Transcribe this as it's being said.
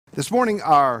This morning,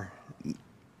 our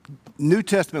New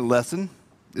Testament lesson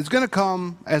is going to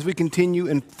come as we continue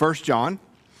in 1 John.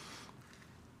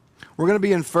 We're going to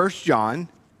be in 1 John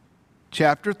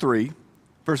chapter 3,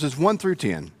 verses 1 through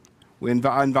 10. We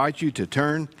invite you to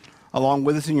turn along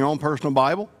with us in your own personal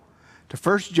Bible to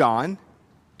 1 John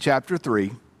chapter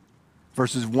 3,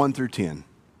 verses 1 through 10.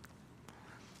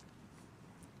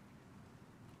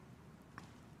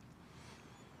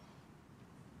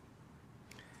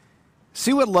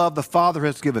 See what love the Father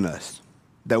has given us,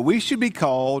 that we should be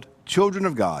called children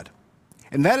of God.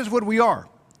 And that is what we are.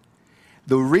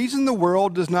 The reason the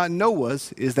world does not know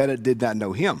us is that it did not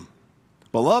know him.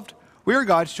 Beloved, we are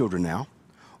God's children now.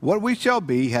 What we shall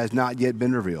be has not yet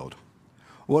been revealed.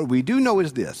 What we do know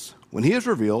is this: when he is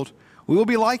revealed, we will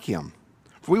be like him,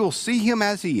 for we will see him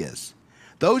as he is.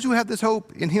 Those who have this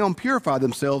hope in him purify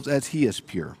themselves as he is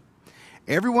pure.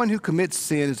 Everyone who commits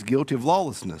sin is guilty of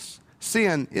lawlessness.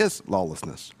 Sin is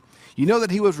lawlessness. You know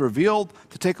that he was revealed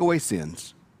to take away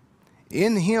sins.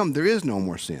 In him there is no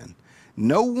more sin.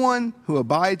 No one who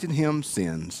abides in him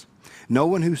sins. No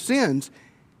one who sins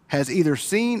has either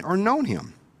seen or known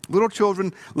him. Little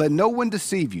children, let no one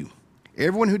deceive you.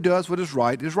 Everyone who does what is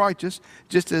right is righteous,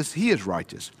 just as he is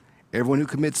righteous. Everyone who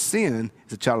commits sin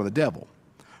is a child of the devil,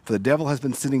 for the devil has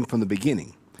been sinning from the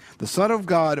beginning. The Son of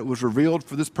God was revealed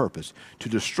for this purpose, to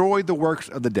destroy the works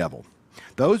of the devil.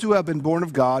 Those who have been born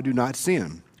of God do not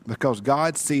sin, because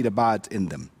God's seed abides in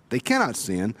them. They cannot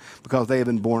sin, because they have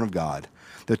been born of God.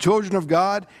 The children of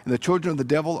God and the children of the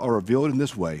devil are revealed in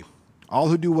this way. All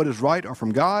who do what is right are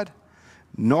from God,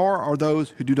 nor are those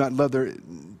who do not love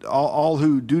all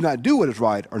who do not do what is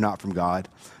right are not from God,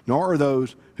 nor are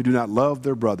those who do not love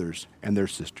their brothers and their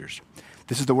sisters.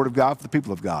 This is the word of God for the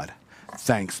people of God.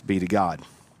 Thanks be to God.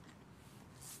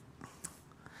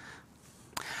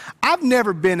 I've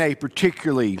never been a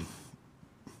particularly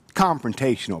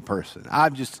confrontational person.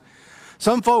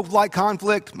 Some folks like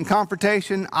conflict and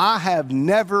confrontation. I have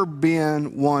never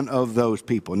been one of those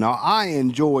people. Now, I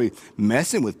enjoy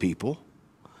messing with people.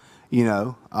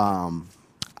 I'm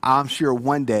sure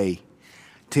one day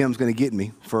Tim's going to get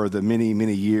me for the many,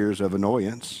 many years of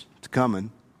annoyance. It's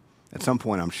coming at some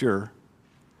point, I'm sure.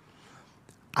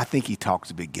 I think he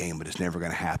talks a big game, but it's never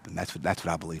going to happen. That's what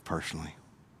I believe personally.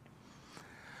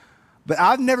 But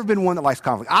I've never been one that likes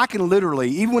conflict. I can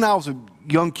literally, even when I was a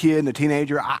young kid and a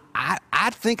teenager, I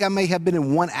think I may have been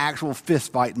in one actual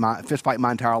fist fight my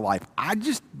entire life. I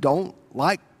just don't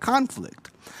like conflict.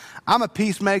 I'm a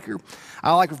peacemaker.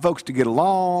 I like for folks to get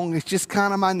along. It's just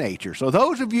kind of my nature. So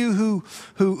those of you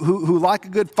who like a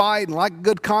good fight and like a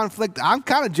good conflict, I'm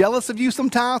kind of jealous of you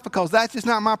sometimes, because that's just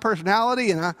not my personality,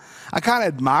 and I kind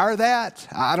of admire that.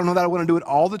 I don't know that I want to do it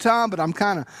all the time, but I'm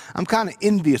kind of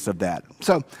envious of that.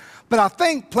 But I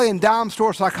think, playing dime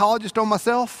store psychologist on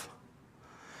myself,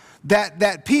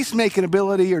 that peacemaking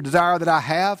ability or desire that I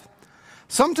have,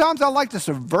 sometimes I like to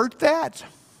subvert that,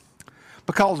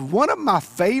 because one of my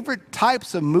favorite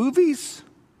types of movies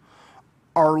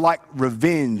are like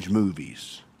revenge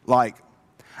movies. Like,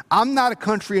 I'm not a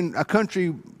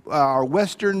country or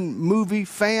Western movie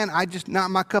fan.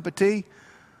 Not my cup of tea.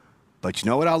 But you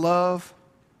know what I love?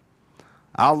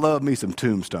 I love me some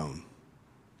Tombstone.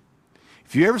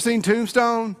 If you've ever seen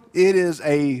Tombstone, it is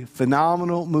a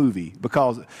phenomenal movie,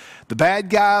 because the bad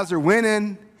guys are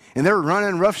winning and they're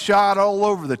running roughshod all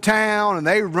over the town, and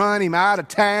they run him out of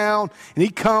town, and he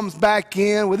comes back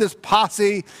in with his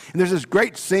posse, and there's this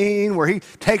great scene where he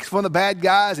takes one of the bad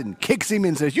guys and kicks him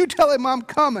and says, "You tell him I'm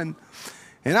coming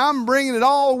and I'm bringing it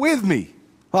all with me."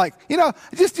 Like, you're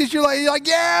like,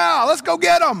 "Yeah, let's go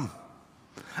get him."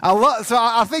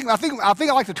 I think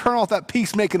I like to turn off that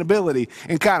peacemaking ability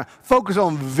and kind of focus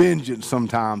on vengeance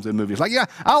sometimes in movies. Like, yeah,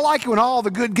 I like it when all the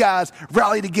good guys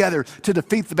rally together to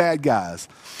defeat the bad guys.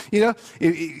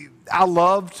 I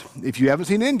loved, if you haven't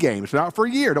seen Endgame, it's been out for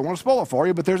a year, don't want to spoil it for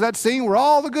you, but there's that scene where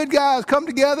all the good guys come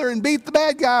together and beat the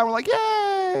bad guy. We're like,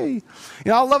 yay!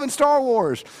 I love in Star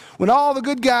Wars when all the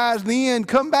good guys in the end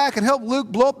come back and help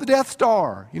Luke blow up the Death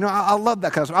Star. I love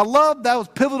that kind of stuff. I love those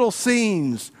pivotal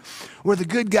scenes where the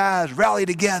good guys rally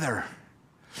together,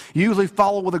 usually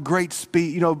followed with a great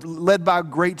speech, led by a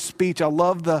great speech. I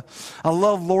love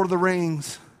Lord of the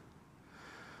Rings,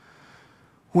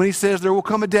 when he says, "There will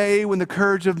come a day when the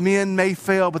courage of men may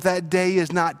fail, but that day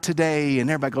is not today." And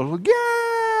everybody goes, "Well,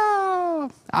 yeah!"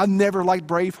 I've never liked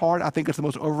Braveheart. I think it's the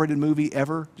most overrated movie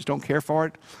ever. Just don't care for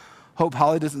it. Hope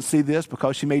Holly doesn't see this,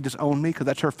 because she may disown me, because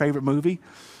that's her favorite movie.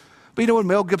 But when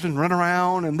Mel Gibson run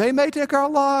around, and they may take our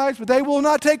lives, but they will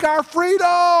not take our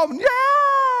freedom. Yeah,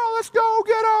 let's go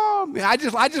get them.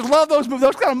 I just love those movies.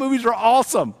 Those kind of movies are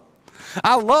awesome.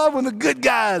 I love when the good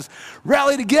guys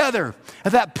rally together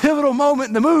at that pivotal moment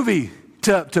in the movie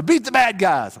to beat the bad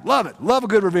guys. Love it. Love a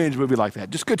good revenge movie like that.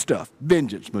 Just good stuff.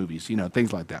 Vengeance movies,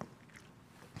 things like that.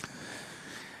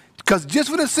 Because just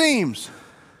when it seems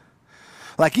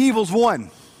like evil's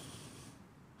won,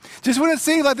 just when it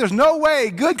seems like there's no way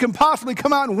good can possibly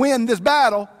come out and win this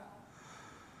battle,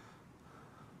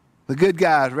 the good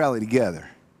guys rally together,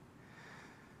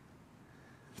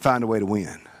 find a way to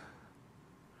win.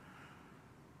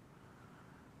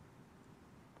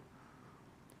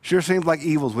 Sure seems like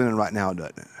evil's winning right now,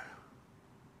 doesn't it?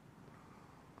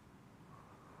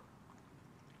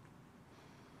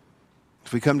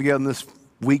 As we come together in this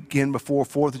weekend before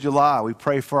 4th of July, we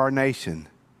pray for our nation.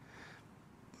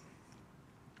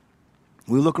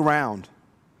 We look around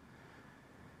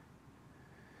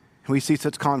and we see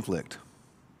such conflict.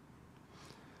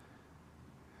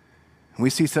 We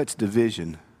see such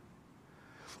division.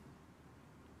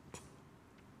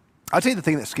 I'll tell you the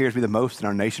thing that scares me the most in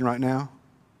our nation right now.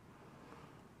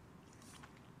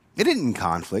 It isn't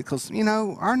conflict, because,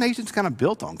 our nation's kind of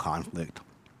built on conflict.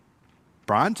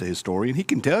 Brian's a historian. He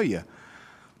can tell you.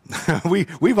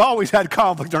 We've always had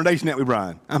conflict in our nation, haven't we,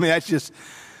 Brian? I mean, that's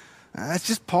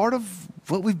just part of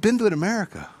what we've been through in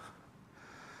America.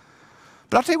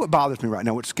 But I'll tell you what bothers me right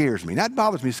now, what scares me. Not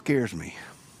bothers me, scares me.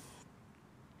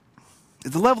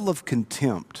 It's the level of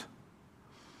contempt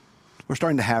we're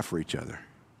starting to have for each other.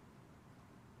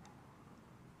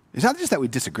 It's not just that we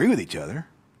disagree with each other,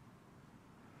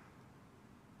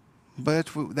 but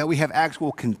it's that we have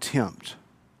actual contempt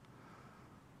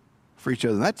for each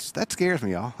other. That scares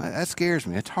me, y'all. That scares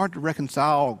me. It's hard to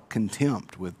reconcile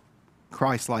contempt with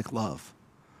Christ-like love.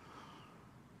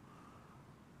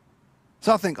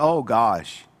 So I think, oh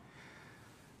gosh,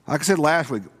 like I said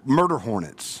last week, murder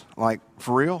hornets. Like,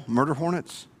 for real, murder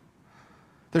hornets?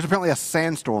 There's apparently a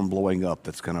sandstorm blowing up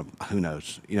that's who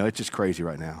knows? It's just crazy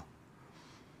right now.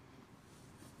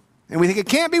 And we think it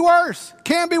can't be worse.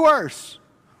 Can't be worse.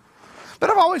 But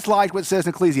I've always liked what it says in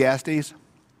Ecclesiastes. In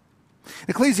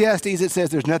Ecclesiastes, it says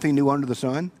there's nothing new under the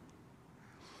sun.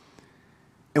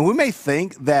 And we may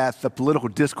think that the political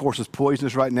discourse is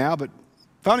poisonous right now, but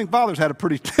Founding Fathers had a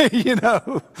pretty,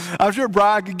 I'm sure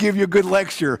Brian could give you a good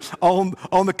lecture on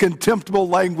the contemptible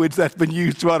language that's been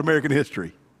used throughout American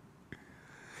history.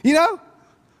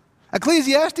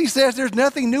 Ecclesiastes says there's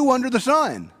nothing new under the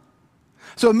sun.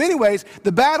 So in many ways,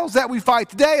 the battles that we fight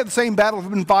today are the same battles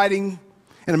we've been fighting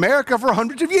in America for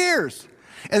hundreds of years.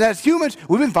 And as humans,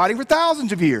 we've been fighting for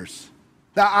thousands of years.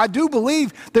 Now, I do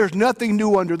believe there's nothing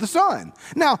new under the sun.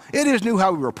 Now, it is new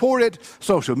how we report it.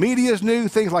 Social media is new,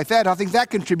 things like that. I think that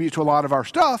contributes to a lot of our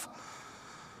stuff.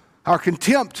 Our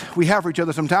contempt we have for each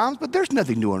other sometimes, but there's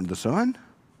nothing new under the sun.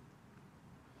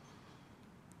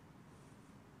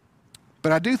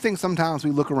 But I do think sometimes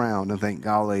we look around and think,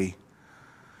 golly,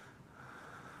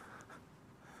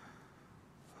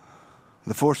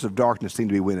 the forces of darkness seem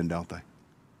to be winning, don't they?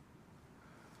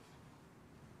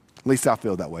 At least I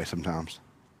feel that way sometimes.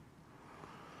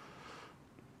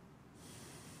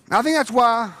 I think that's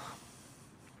why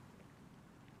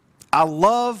I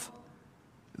love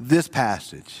this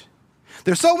passage.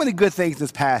 There's so many good things in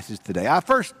this passage today. I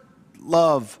first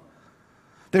love,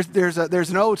 there's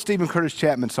an old Stephen Curtis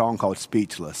Chapman song called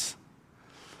Speechless,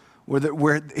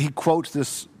 where he quotes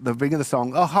the beginning of the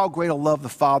song, oh, how great a love the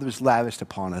Father has lavished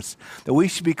upon us, that we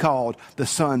should be called the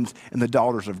sons and the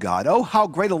daughters of God. Oh, how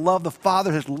great a love the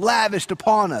Father has lavished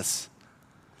upon us,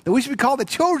 that we should be called the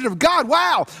children of God.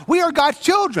 Wow, we are God's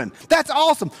children. That's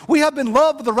awesome. We have been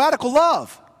loved with a radical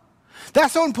love.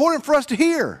 That's so important for us to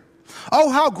hear.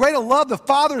 Oh, how great a love the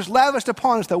Father has lavished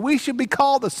upon us, that we should be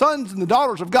called the sons and the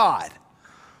daughters of God.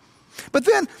 But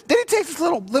then he takes this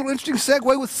little interesting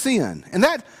segue with sin, and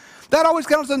that always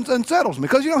kind of unsettles me,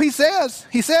 because, he says,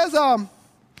 he's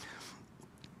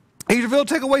revealed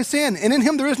to take away sin, and in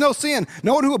him there is no sin.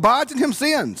 No one who abides in him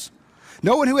sins.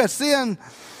 No one who has sinned,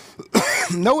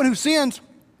 no one who sins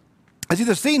has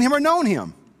either seen him or known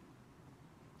him.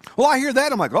 Well, I hear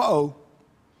that, I'm like, uh-oh.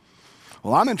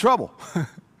 Well, I'm in trouble.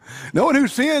 No one who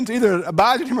sins either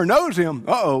abides in him or knows him.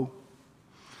 Uh-oh.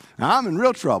 I'm in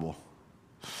real trouble.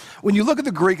 When you look at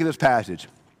the Greek of this passage,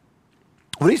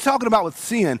 when he's talking about with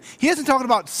sin, he isn't talking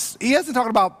about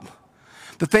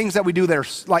the things that we do that are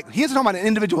like, he isn't talking about an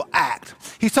individual act.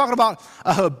 He's talking about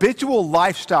a habitual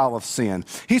lifestyle of sin.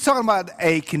 He's talking about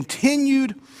a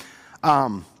continued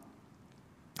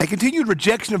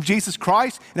rejection of Jesus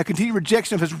Christ and a continued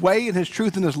rejection of his way and his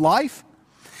truth and his life.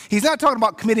 He's not talking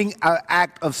about committing an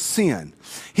act of sin.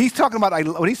 He's talking about,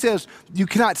 when he says you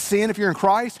cannot sin if you're in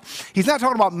Christ, he's not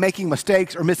talking about making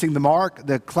mistakes or missing the mark,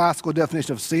 the classical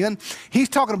definition of sin. He's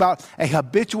talking about a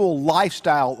habitual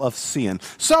lifestyle of sin.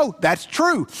 So that's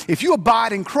true. If you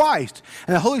abide in Christ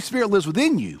and the Holy Spirit lives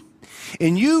within you,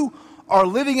 and you are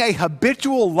living a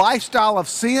habitual lifestyle of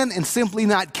sin and simply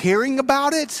not caring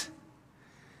about it,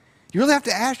 you really have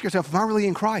to ask yourself, am I really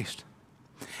in Christ?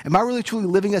 Am I really truly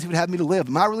living as he would have me to live?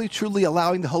 Am I really truly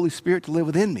allowing the Holy Spirit to live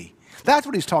within me? That's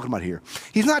what he's talking about here.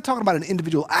 He's not talking about an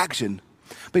individual action,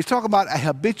 but he's talking about a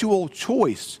habitual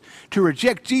choice to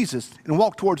reject Jesus and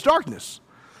walk towards darkness.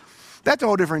 That's a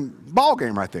whole different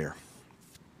ballgame right there.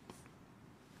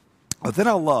 But then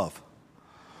I love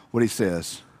what he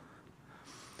says.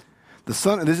 The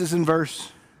Son, and this is in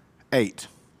verse 8.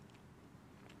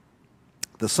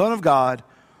 The Son of God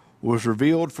was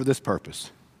revealed for this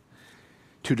purpose,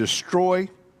 to destroy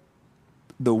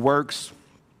the works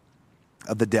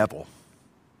of the devil.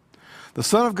 The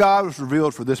Son of God was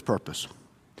revealed for this purpose,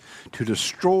 to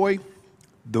destroy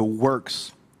the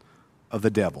works of the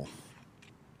devil.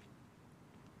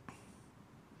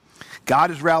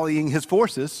 God is rallying his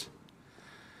forces,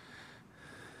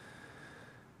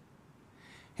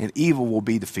 and evil will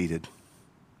be defeated.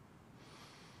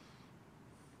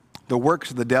 The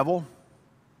works of the devil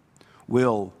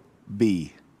will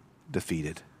be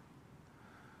defeated.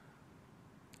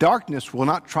 Darkness will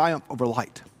not triumph over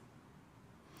light.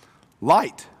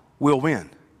 Light will win.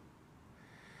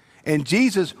 And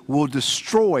Jesus will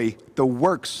destroy the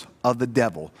works of the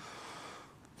devil.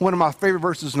 One of my favorite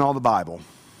verses in all the Bible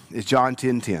is John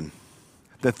 10:10.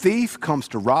 The thief comes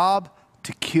to rob,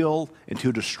 to kill, and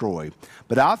to destroy.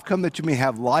 But I've come that you may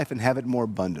have life and have it more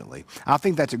abundantly. I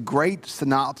think that's a great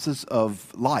synopsis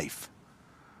of life.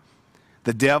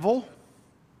 The devil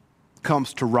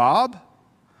comes to rob,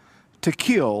 to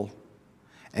kill,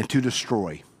 and to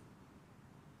destroy.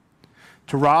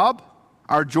 To rob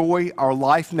our joy, our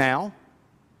life now,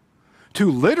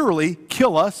 to literally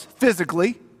kill us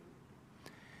physically,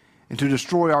 and to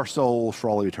destroy our souls for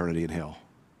all eternity in hell.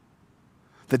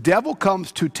 The devil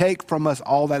comes to take from us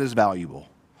all that is valuable,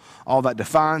 all that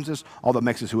defines us, all that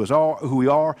makes us who we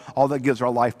are, all that gives our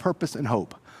life purpose and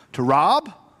hope. To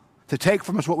rob, to take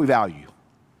from us what we value,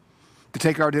 to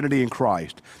take our identity in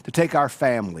Christ, to take our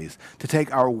families, to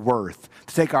take our worth,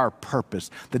 to take our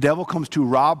purpose. The devil comes to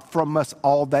rob from us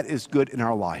all that is good in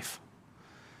our life.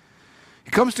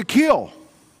 He comes to kill.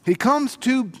 He comes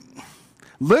to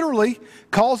literally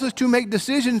cause us to make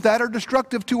decisions that are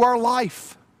destructive to our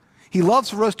life. He loves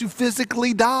for us to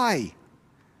physically die.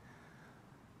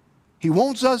 He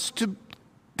wants us to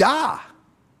die.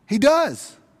 He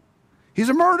does. He's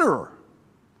a murderer.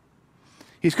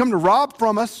 He's come to rob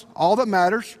from us all that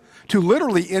matters, to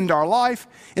literally end our life,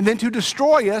 and then to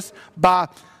destroy us by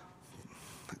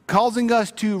causing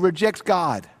us to reject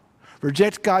God,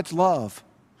 reject God's love,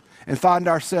 and find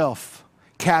ourselves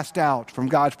cast out from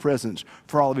God's presence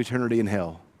for all of eternity in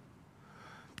hell.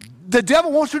 The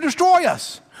devil wants to destroy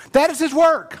us. That is his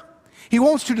work. He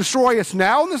wants to destroy us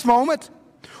now in this moment,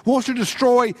 wants to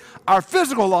destroy our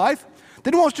physical life,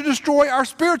 then wants to destroy our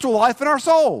spiritual life and our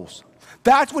souls.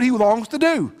 That's what he longs to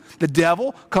do. The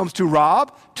devil comes to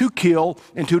rob, to kill,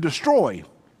 and to destroy.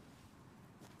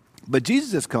 But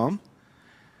Jesus has come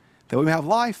that we may have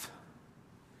life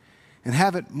and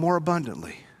have it more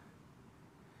abundantly.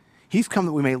 He's come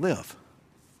that we may live.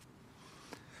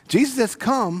 Jesus has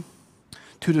come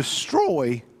to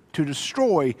destroy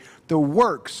the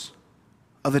works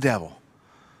of the devil.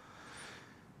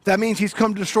 That means he's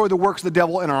come to destroy the works of the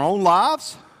devil in our own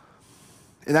lives,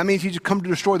 and that means he's come to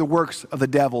destroy the works of the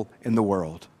devil in the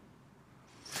world.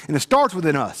 And it starts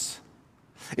within us.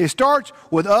 It starts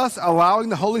with us allowing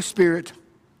the Holy Spirit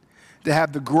to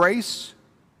have the grace,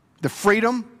 the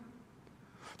freedom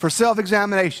for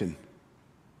self-examination.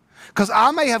 Because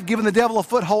I may have given the devil a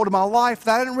foothold in my life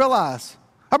that I didn't realize.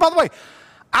 Oh, by the way,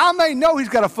 I may know he's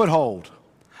got a foothold.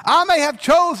 I may have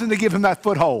chosen to give him that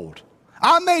foothold.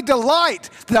 I may delight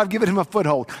that I've given him a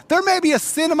foothold. There may be a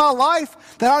sin in my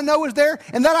life that I know is there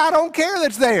and that I don't care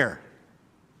that's there.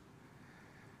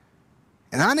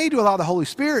 And I need to allow the Holy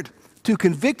Spirit to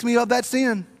convict me of that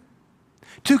sin,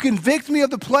 to convict me of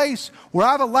the place where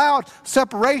I've allowed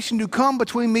separation to come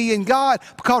between me and God.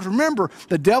 Because remember,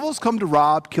 the devil's come to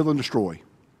rob, kill, and destroy.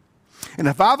 And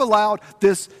if I've allowed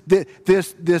this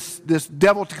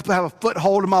devil to have a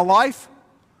foothold in my life,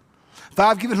 if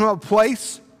I've given him a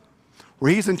place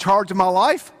where he's in charge of my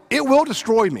life, it will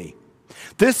destroy me.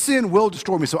 This sin will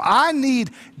destroy me. So I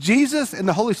need Jesus and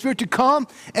the Holy Spirit to come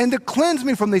and to cleanse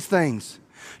me from these things,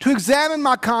 to examine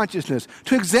my consciousness,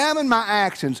 to examine my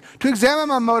actions, to examine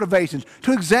my motivations,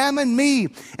 to examine me.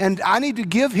 And I need to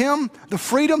give him the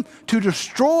freedom to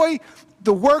destroy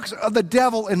the works of the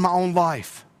devil in my own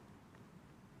life.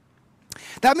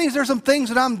 That means there's some things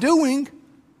that I'm doing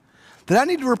that I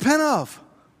need to repent of,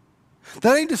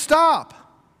 that I need to stop,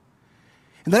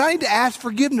 and that I need to ask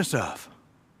forgiveness of.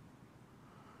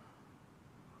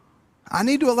 I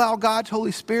need to allow God's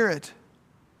Holy Spirit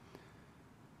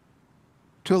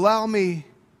to allow me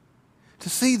to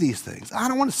see these things. I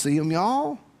don't want to see them,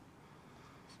 y'all.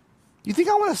 You think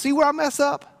I want to see where I mess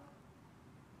up?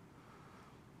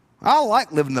 I don't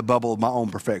like living in the bubble of my own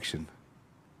perfection.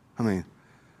 I mean,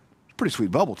 it's a pretty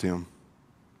sweet bubble, Tim.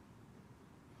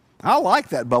 I like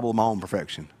that bubble of my own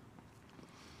perfection.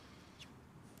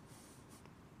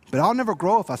 But I'll never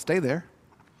grow if I stay there.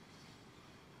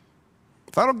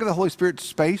 If I don't give the Holy Spirit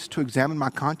space to examine my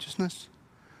consciousness,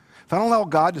 if I don't allow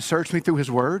God to search me through his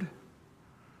word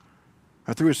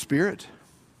or through his Spirit,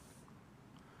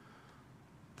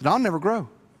 then I'll never grow.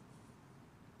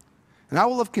 And I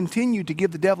will have continued to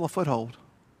give the devil a foothold.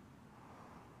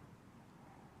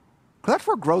 Because that's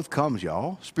where growth comes,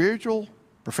 y'all. Spiritual,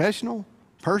 professional,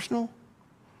 personal.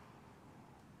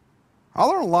 I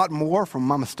learn a lot more from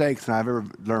my mistakes than I've ever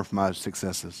learned from my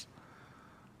successes.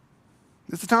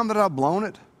 It's the time that I've blown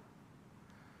it,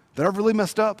 that I've really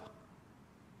messed up.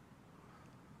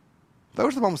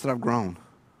 Those are the moments that I've grown.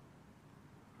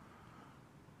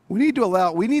 We need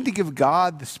to give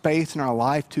God the space in our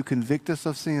life to convict us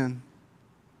of sin,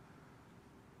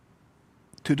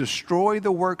 to destroy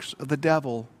the works of the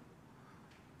devil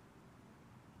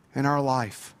in our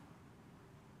life.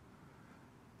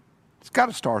 It's got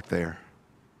to start there.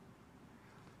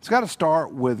 It's got to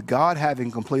start with God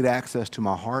having complete access to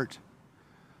my heart,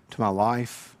 to my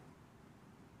life,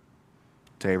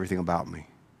 to everything about me.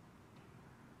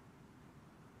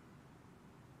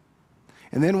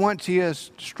 And then once he has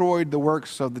destroyed the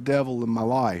works of the devil in my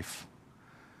life,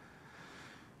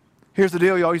 here's the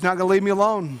deal, y'all. He's not going to leave me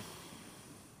alone.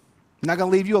 He's not going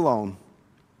to leave you alone.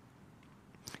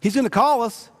 He's going to call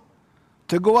us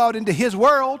to go out into his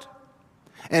world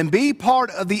and be part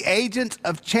of the agents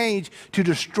of change to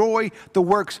destroy the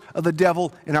works of the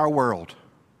devil in our world.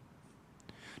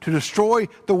 To destroy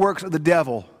the works of the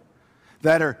devil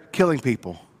that are killing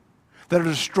people, that are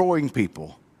destroying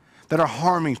people, that are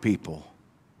harming people,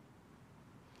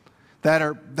 that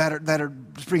are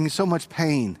bringing so much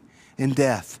pain and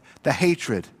death, the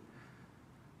hatred,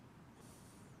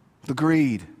 the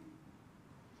greed,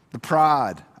 the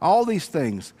pride, all these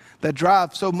things that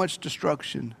drive so much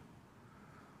destruction.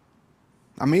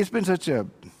 I mean, it's been such a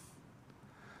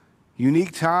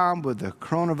unique time with the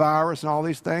coronavirus and all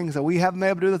these things that we haven't been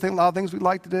able to do a lot of things we'd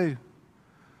like to do.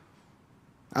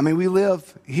 I mean, we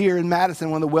live here in Madison,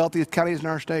 one of the wealthiest counties in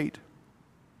our state.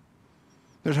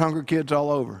 There's hungry kids all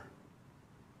over.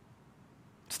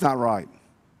 It's not right.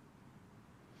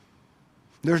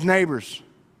 There's neighbors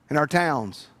in our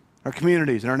towns, our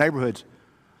communities, in our neighborhoods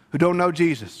who don't know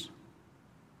Jesus.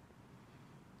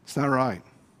 It's not right.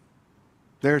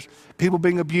 There's people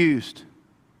being abused.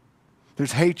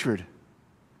 There's hatred.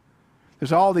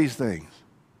 There's all these things.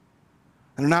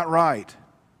 And they're not right.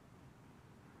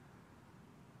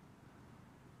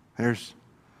 There's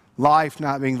life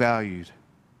not being valued.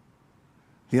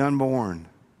 The unborn,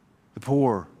 the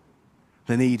poor,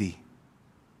 the needy.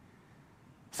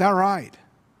 It's not right.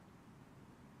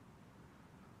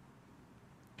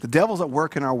 The devil's at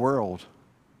work in our world,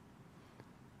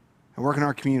 at work in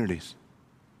our communities.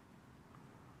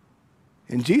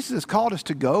 And Jesus has called us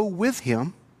to go with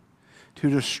him to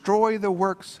destroy the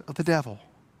works of the devil.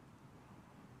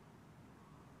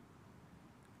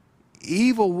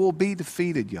 Evil will be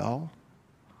defeated, y'all.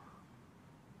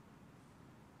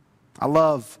 I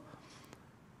love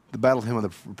the Battle Hymn of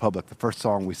the Republic, the first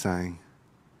song we sang.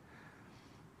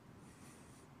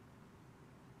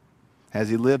 As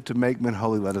he lived to make men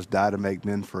holy, let us die to make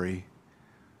men free.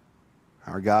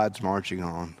 Our God's marching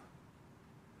on.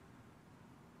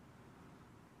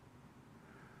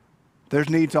 There's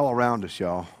needs all around us,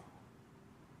 y'all.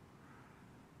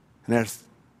 And as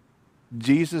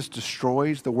Jesus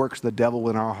destroys the works of the devil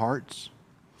in our hearts,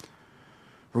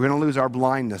 we're going to lose our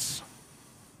blindness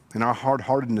and our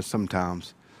hard-heartedness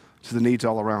sometimes to the needs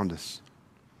all around us.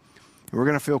 And we're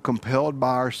going to feel compelled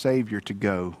by our Savior to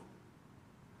go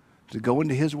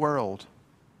into his world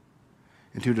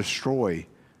and to destroy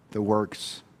the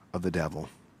works of the devil.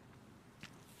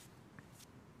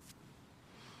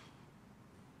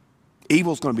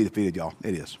 Evil's going to be defeated, y'all.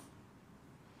 It is.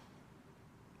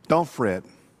 Don't fret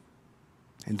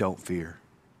and don't fear.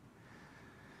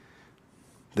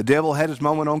 The devil had his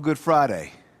moment on Good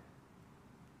Friday.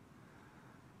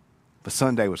 But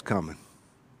Sunday was coming.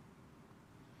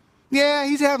 Yeah,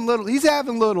 he's having little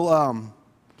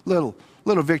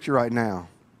victory right now.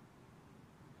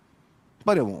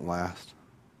 But it won't last.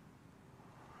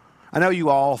 I know you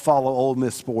all follow Ole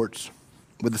Miss sports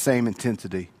with the same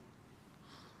intensity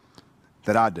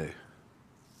that I do.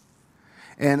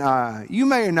 And you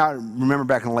may or not remember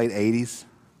back in the late 80s.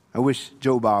 I wish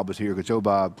Joe Bob was here, because Joe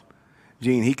Bob,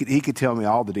 Gene, he could tell me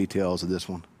all the details of this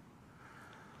one.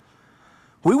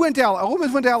 Ole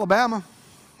Miss went to Alabama,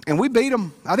 and we beat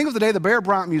them. I think it was the day the Bear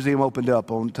Bryant Museum opened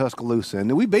up on Tuscaloosa,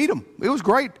 and we beat them. It was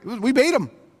great. We beat them.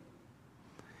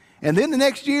 And then the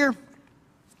next year,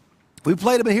 we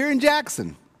played them here in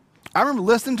Jackson. I remember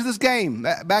listening to this game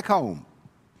back home.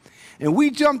 And we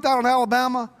jumped out on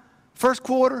Alabama, first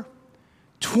quarter,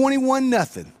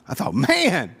 21-0. I thought,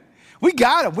 man, we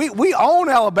got it. We own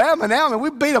Alabama now. I mean, we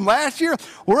beat them last year.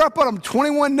 We're up on them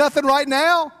 21-0 right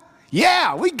now.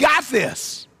 Yeah, we got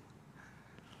this.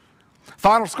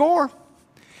 Final score,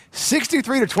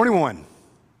 63-21.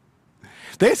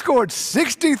 They scored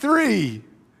 63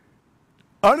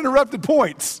 uninterrupted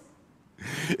points.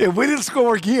 If we didn't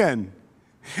score again,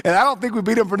 and I don't think we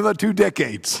beat them for another 2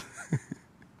 decades.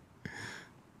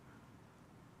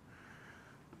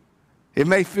 It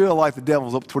may feel like the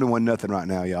devil's up 21-0 right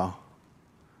now, y'all.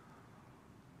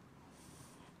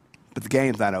 But the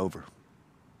game's not over.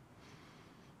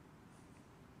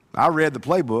 I read the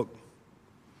playbook.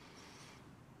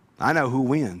 I know who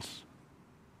wins.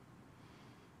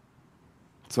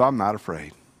 So I'm not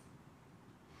afraid.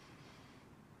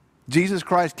 Jesus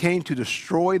Christ came to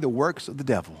destroy the works of the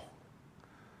devil.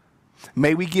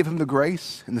 May we give him the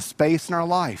grace and the space in our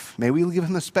life. May we give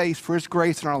him the space for his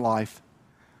grace in our life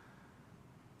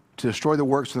to destroy the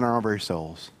works within our own very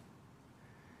souls.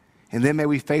 And then may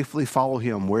we faithfully follow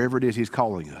him wherever it is he's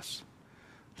calling us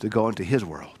to go into his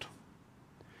world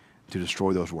to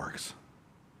destroy those works.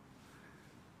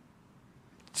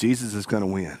 Jesus is going to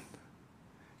win.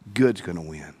 Good's going to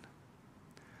win.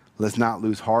 Let's not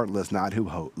lose heart. Let's not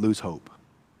lose hope.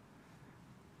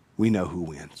 We know who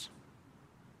wins.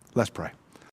 Let's pray.